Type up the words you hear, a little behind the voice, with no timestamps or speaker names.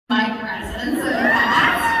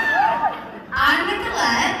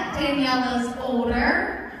Daniela's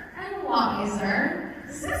older and wiser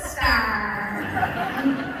sister.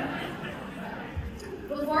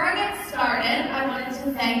 Before I get started, I wanted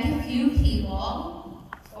to thank a few people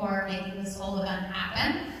for making this whole event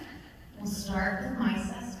happen. We'll start with my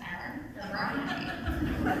sister,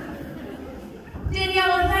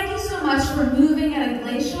 Daniela, thank you so much for moving at a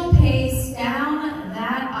glacial pace down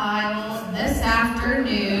that aisle this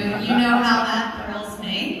afternoon. You know how that thrills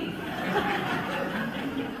me.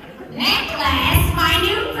 Nicolette, my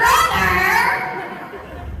new brother!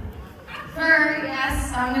 For,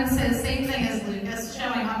 yes, I'm going to say the same thing as Lucas,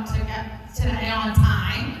 showing up today on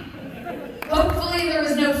time. Hopefully there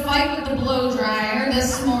was no fight with the blow dryer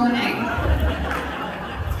this morning.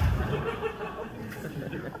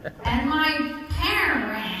 And my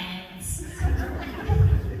parents.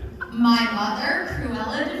 My mother,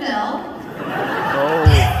 Cruella DeVille.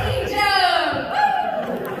 Disney Joe!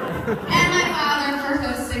 And my father for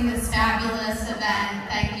hosting this fabulous event.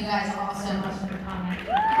 Thank you guys all so much for coming.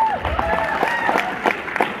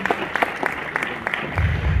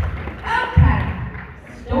 Okay,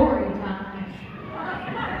 story time.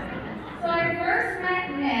 So I first met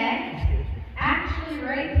Nick, actually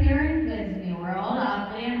right here in Disney World,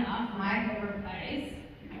 oddly enough, my favorite place.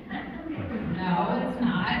 No, it's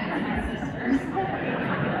not, it's my sister's.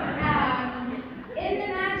 In the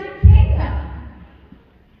Magic Kingdom.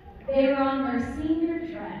 They were on their senior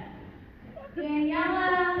trip. Daniela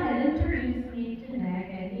had introduced me to Nick,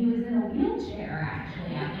 and he was in a wheelchair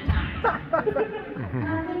actually at the time. And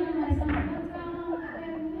I'm thinking to myself, what's going on with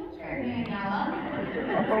the wheelchair, Daniela?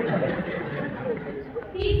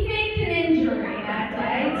 He faked an injury that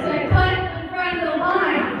day, so I cut the front of the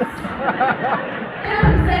lines. And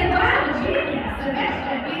I'm saying, wow, genius, I bet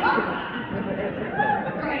should be up.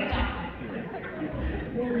 Great job.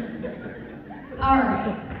 All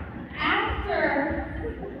right. After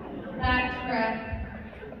that trip,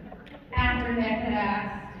 after Nick had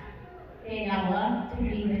asked Daniela to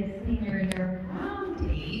be his senior year prom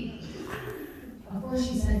date, of course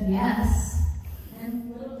she said yes. And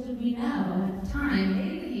little did we know at the time, they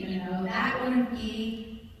didn't even know that wouldn't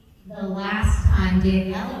be the last time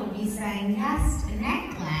Daniela would be saying yes to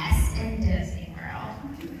Nicholas in Disney World.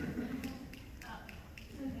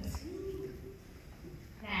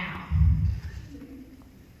 Now,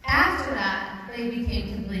 after that, they became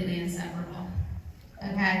completely inseparable.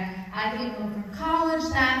 Okay? I came home from college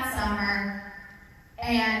that summer,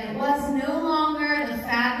 and it was no longer the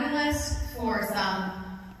fabulous foursome,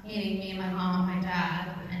 meaning me, my mom, my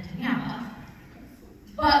dad, and Daniela,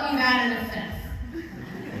 but we've added a fifth.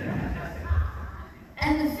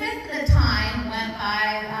 And the fifth at the time went by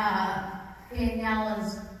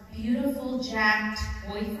Daniela's beautiful, jacked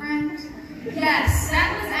boyfriend. Yes, that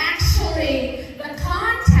was actually the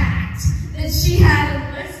contact that she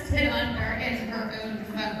had listed under in her own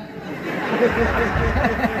phone.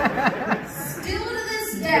 Still to this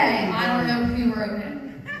day, I don't know who wrote it.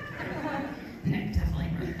 Nick definitely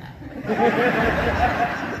wrote that.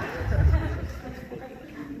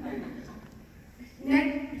 Nick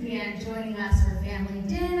began joining us for family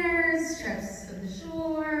dinners, trips to the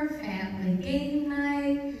shore, family game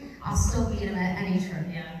night. I'll still beat him at any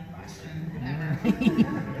trivia question ever.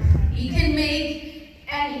 He can make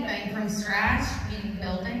anything from scratch, meaning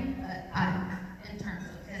building, but in terms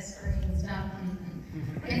of history and stuff,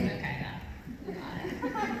 it's okay though. We got it.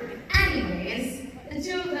 Anyways, the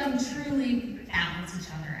two of them truly balance each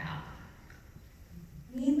other out.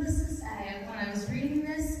 Needless to say, when I was reading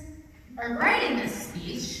this, or writing this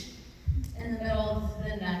speech in the middle of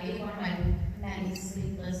the night, one of my many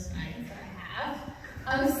sleepless nights I have,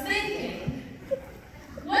 I was thinking,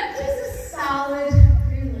 what does a solid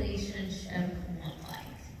relationship look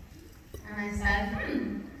like? And I said,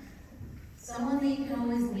 someone that you can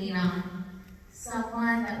always lean on,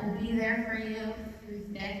 someone that will be there for you through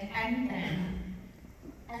thick and thin,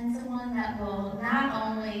 and someone that will not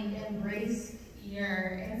only embrace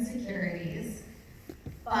your insecurities,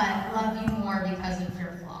 but love you more because of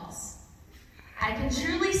your flaws. I can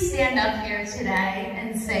truly stand up here today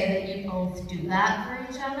and say that you both do that for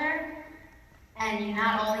each other, and you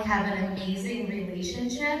not only have an amazing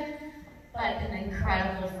relationship, but an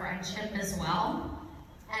incredible friendship as well.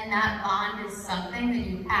 And that bond is something that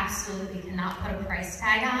you absolutely cannot put a price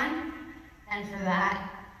tag on, and for that,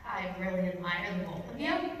 I really admire the both of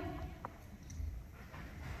you.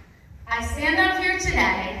 I stand up here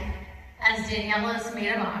today as Daniela's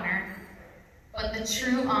maid of honor, but the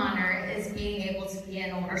true honor is being able to be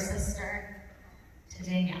an older sister to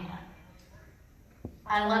Daniela.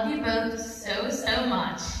 I love you both so, so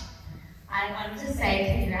much. I wanted to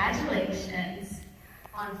say congratulations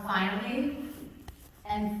on finally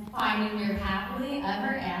and finding your happily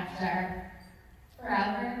ever after,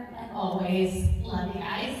 forever and always.